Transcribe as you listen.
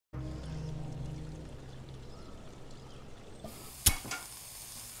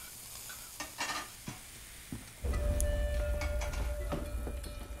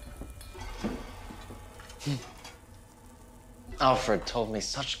Alfred told me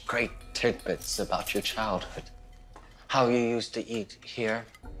such great tidbits about your childhood. How you used to eat here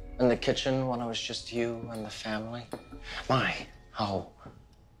in the kitchen when it was just you and the family. My, how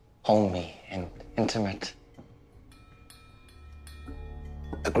homey and intimate.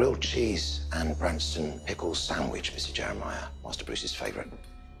 A grilled cheese and Branston pickles sandwich, Mr. Jeremiah, Master Bruce's favourite.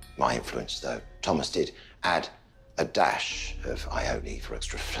 My influence, though. Thomas did add a dash of aioli for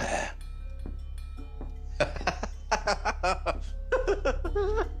extra flair.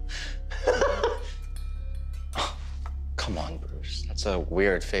 Oh, come on, Bruce. That's a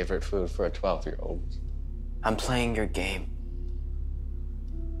weird favorite food for a 12-year-old. I'm playing your game.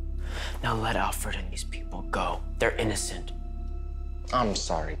 Now let Alfred and these people go. They're innocent. I'm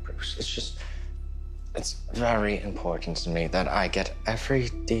sorry, Bruce. It's very important to me that I get every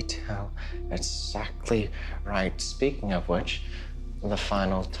detail exactly right. Speaking of which, the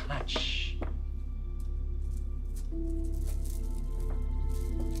final touch.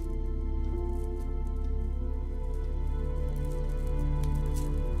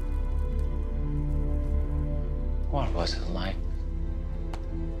 What was it like,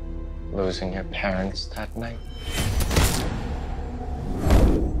 losing your parents that night?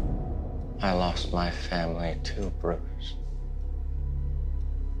 I lost my family too, Bruce.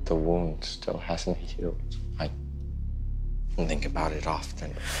 The wound still hasn't healed. I think about it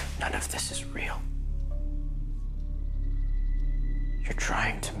often. None of this is real. You're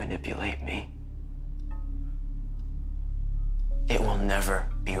trying to manipulate me. It will never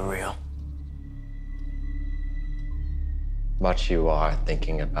be real. But you are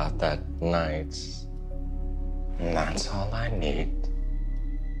thinking about that night. And that's all I need.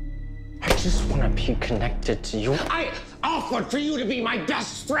 I just want to be connected to you. I offered for you to be my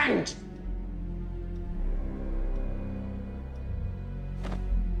best friend.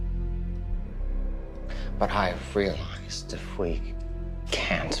 But I've realized if we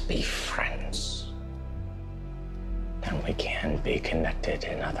can't be friends, then we can be connected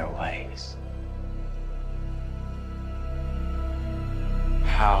in other ways.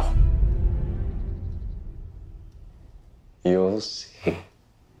 How? You'll see.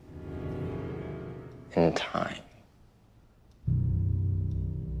 In time.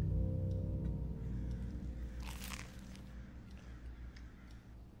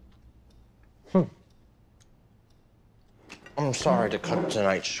 I'm sorry to cut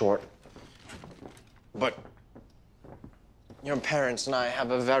tonight short, but your parents and I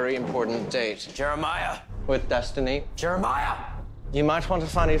have a very important date. Jeremiah! With Destiny. Jeremiah! You might want to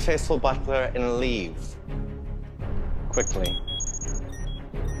find your faithful butler and leave. Quickly.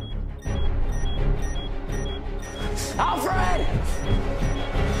 Alfred!